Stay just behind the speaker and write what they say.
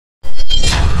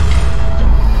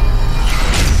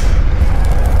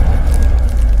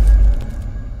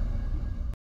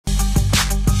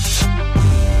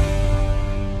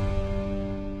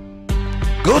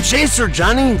chaser,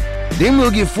 Johnny. Then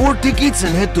we'll get 4 tickets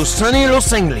and head to sunny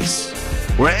Los Angeles,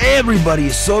 where everybody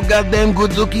is so goddamn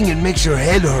good looking it makes your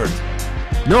head hurt.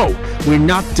 No, we're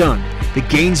not done. The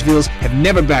Gainesvilles have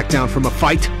never backed down from a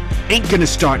fight. Ain't gonna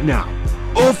start now.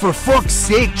 Oh, for fuck's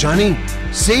sake, Johnny.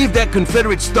 Save that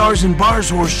Confederate stars and bars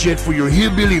horse shit for your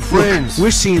hillbilly friends. Look,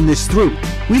 we're seeing this through.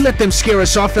 We let them scare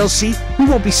us off, LC, we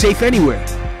won't be safe anywhere.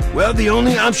 Well, the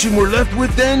only option we're left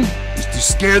with then is to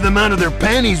scare them out of their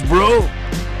panties, bro.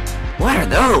 What are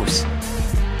those?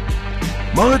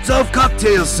 Molotov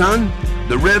cocktails, son.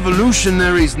 The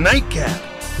revolutionary's nightcap.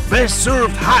 Best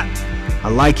served hot. I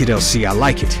like it, LC, I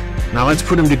like it. Now let's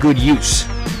put them to good use.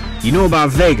 You know about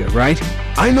Vega, right?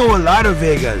 I know a lot of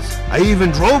Vegas. I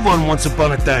even drove one once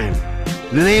upon a time.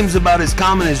 The name's about as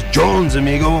common as Jones,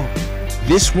 amigo.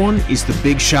 This one is the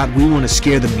big shot we want to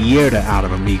scare the mierda out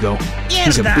of, amigo.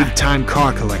 He's a big-time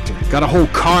car collector. Got a whole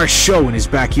car show in his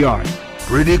backyard.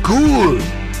 Pretty cool.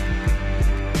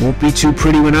 Won't be too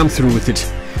pretty when I'm through with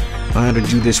it. I ought to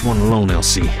do this one alone,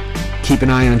 LC. Keep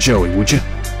an eye on Joey, would you?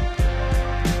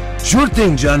 Sure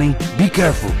thing, Johnny. Be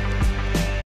careful.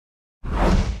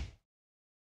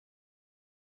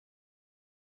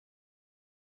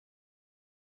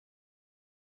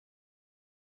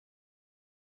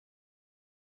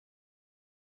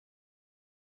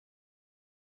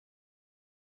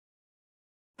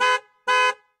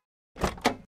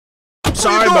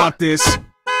 Sorry about this.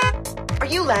 Are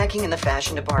you lacking in the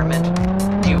fashion department?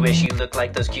 Do you wish you looked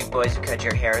like those cute boys who cut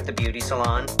your hair at the beauty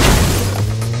salon?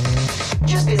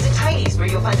 Just visit Tighties, where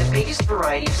you'll find the biggest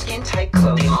variety of skin-tight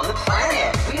clothing on the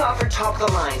planet. We offer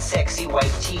top-of-the-line sexy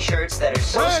white t-shirts that are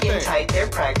so skin-tight they're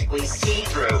practically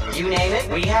see-through. You name it,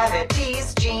 we have it.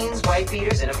 Tees, jeans, white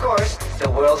beaters, and of course, the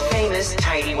world-famous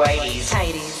Tighty Whities.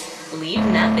 Tighties. Leave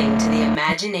nothing to the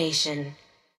imagination.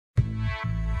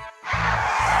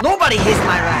 Nobody hits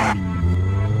my ride!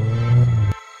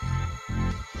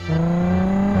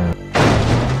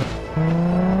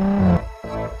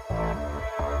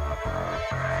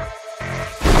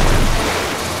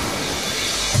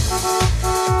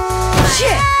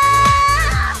 Shit!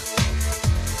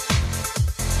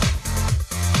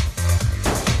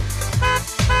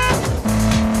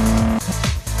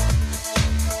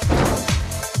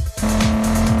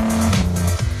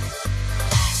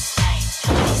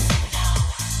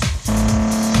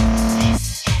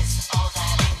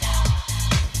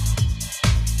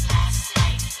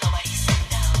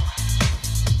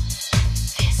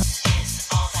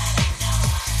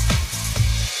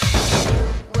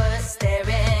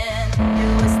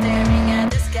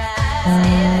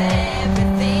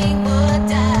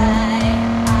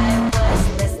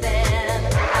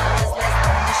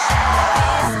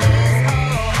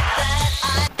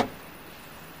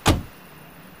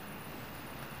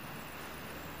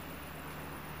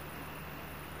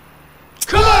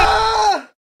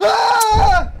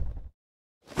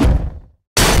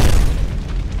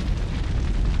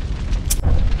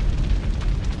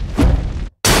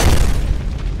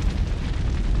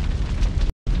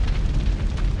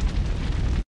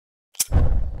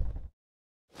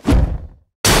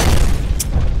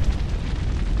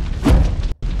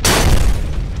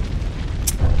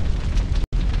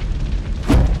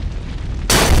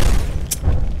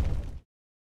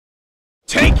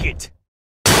 Take it!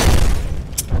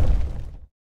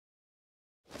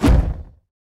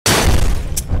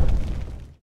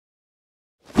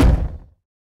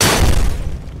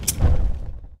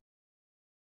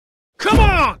 Come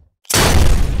on!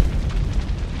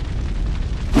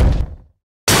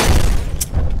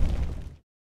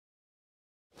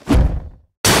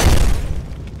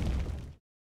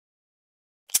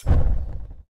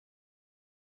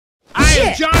 I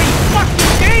am Johnny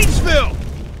fucking Gainesville!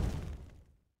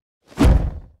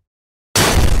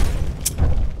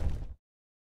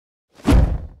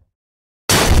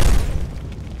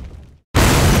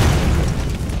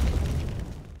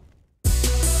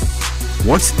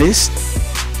 What's this?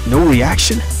 No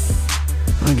reaction?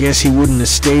 I guess he wouldn't have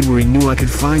stayed where he knew I could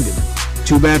find him.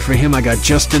 Too bad for him I got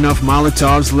just enough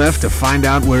Molotovs left to find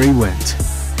out where he went.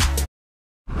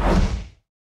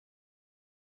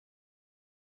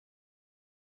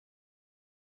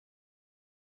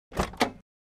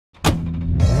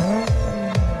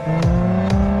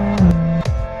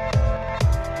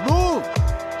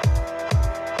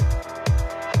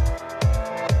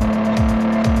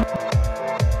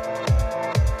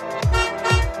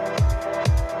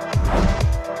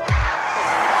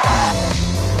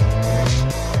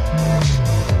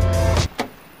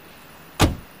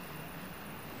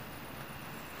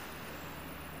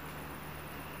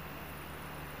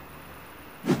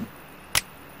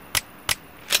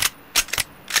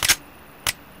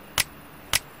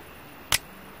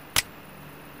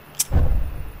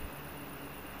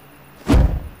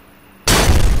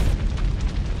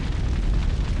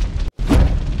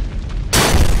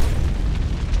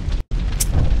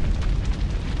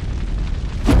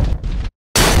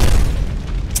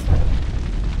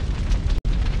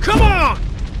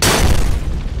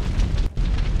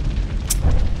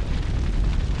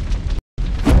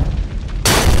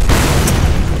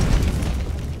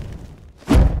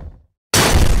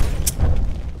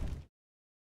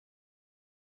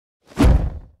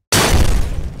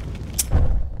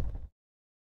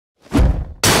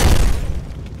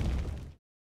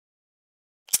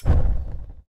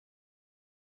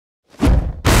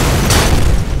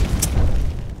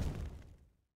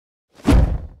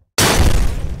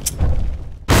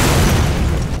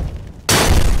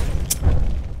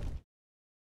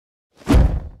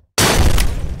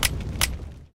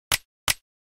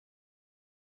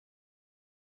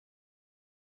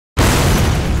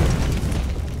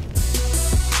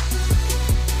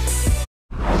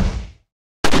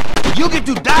 get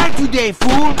to die today,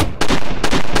 fool!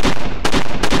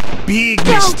 Big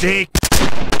mistake.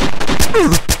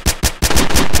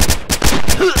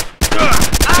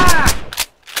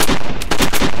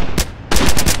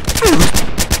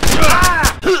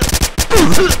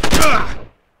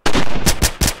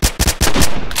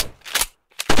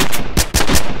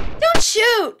 Don't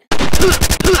shoot!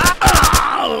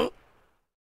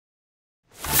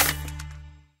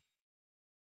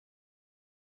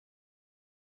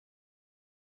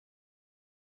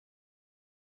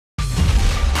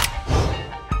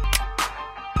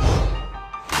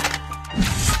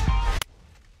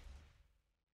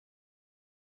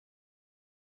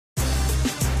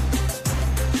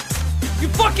 You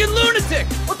fucking lunatic!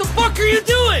 What the fuck are you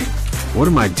doing? What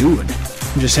am I doing?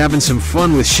 I'm just having some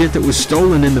fun with shit that was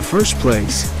stolen in the first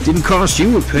place. Didn't cost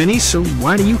you a penny, so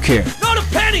why do you care? Not a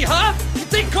penny, huh? You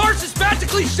think cars just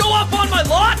magically show up on my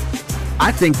lot?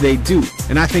 I think they do,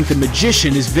 and I think the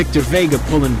magician is Victor Vega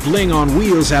pulling bling on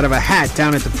wheels out of a hat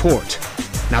down at the port.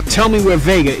 Now tell me where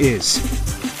Vega is.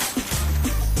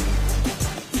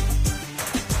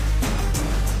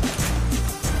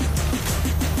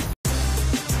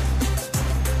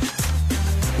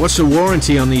 What's the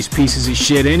warranty on these pieces of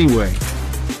shit anyway?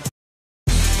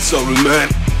 Sorry, man.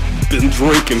 Been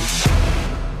drinking.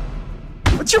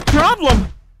 What's your problem?